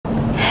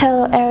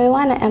Hello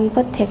everyone, I am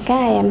Puthika.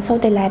 I am so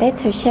delighted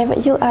to share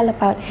with you all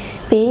about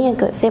being a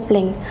good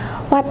sibling.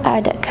 What are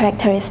the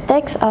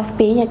characteristics of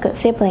being a good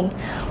sibling?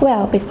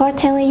 Well, before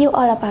telling you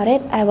all about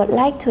it, I would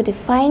like to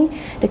define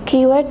the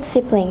keyword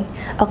sibling.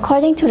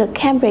 According to the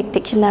Cambridge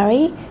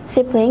Dictionary,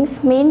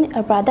 siblings mean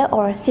a brother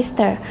or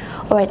sister,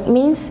 or it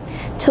means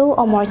two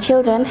or more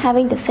children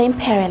having the same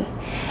parent.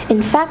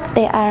 In fact,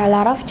 there are a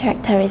lot of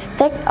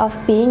characteristics of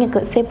being a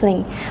good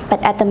sibling,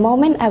 but at the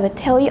moment I will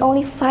tell you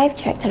only 5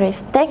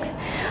 characteristics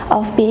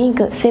of being a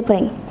good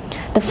sibling.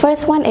 The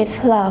first one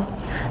is love.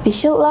 We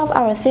should love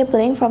our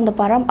sibling from the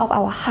bottom of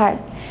our heart.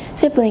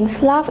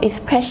 Siblings' love is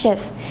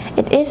precious.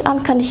 It is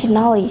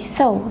unconditionally,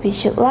 so we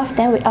should love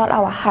them with all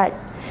our heart.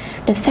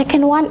 The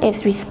second one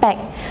is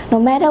respect. No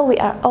matter we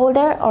are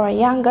older or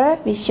younger,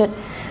 we should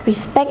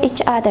respect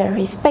each other.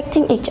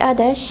 Respecting each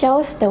other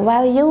shows the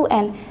value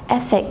and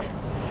ethics.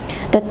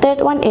 The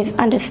third one is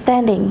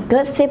understanding.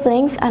 Good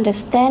siblings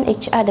understand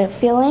each other's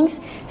feelings,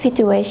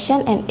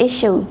 situation, and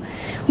issue.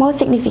 Most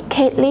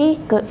significantly,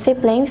 good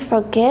siblings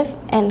forgive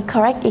and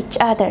correct each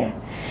other.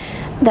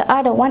 The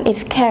other one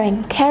is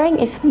caring. Caring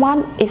is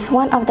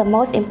one of the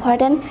most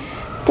important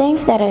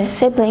things that a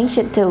sibling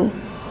should do.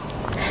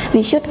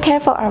 We should care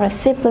for our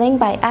sibling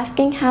by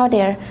asking how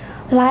their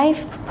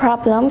life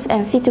problems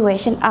and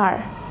situations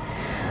are,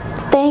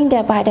 staying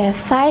there by their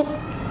side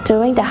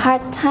during the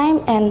hard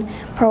time, and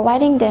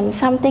providing them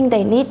something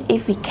they need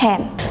if we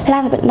can.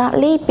 Last but not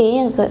least,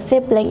 being a good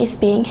sibling is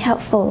being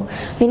helpful.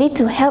 We need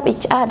to help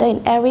each other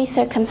in every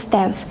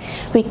circumstance.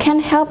 We can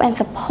help and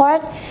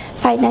support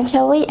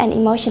financially and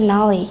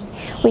emotionally.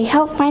 We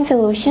help find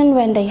solutions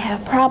when they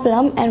have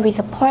problems, and we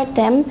support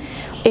them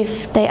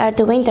if they are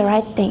doing the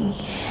right thing.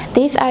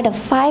 These are the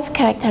 5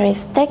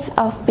 characteristics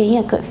of being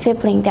a good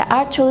sibling that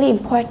are truly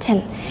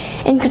important.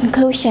 In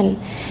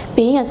conclusion,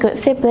 being a good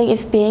sibling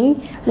is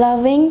being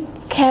loving,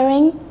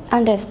 caring,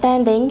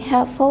 understanding,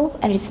 helpful,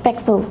 and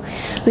respectful.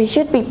 We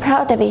should be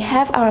proud that we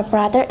have our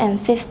brother and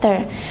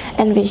sister,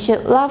 and we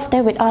should love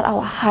them with all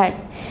our heart.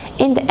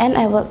 In the end,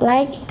 I would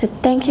like to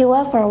thank you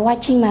all for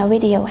watching my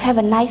video. Have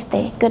a nice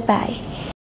day. Goodbye.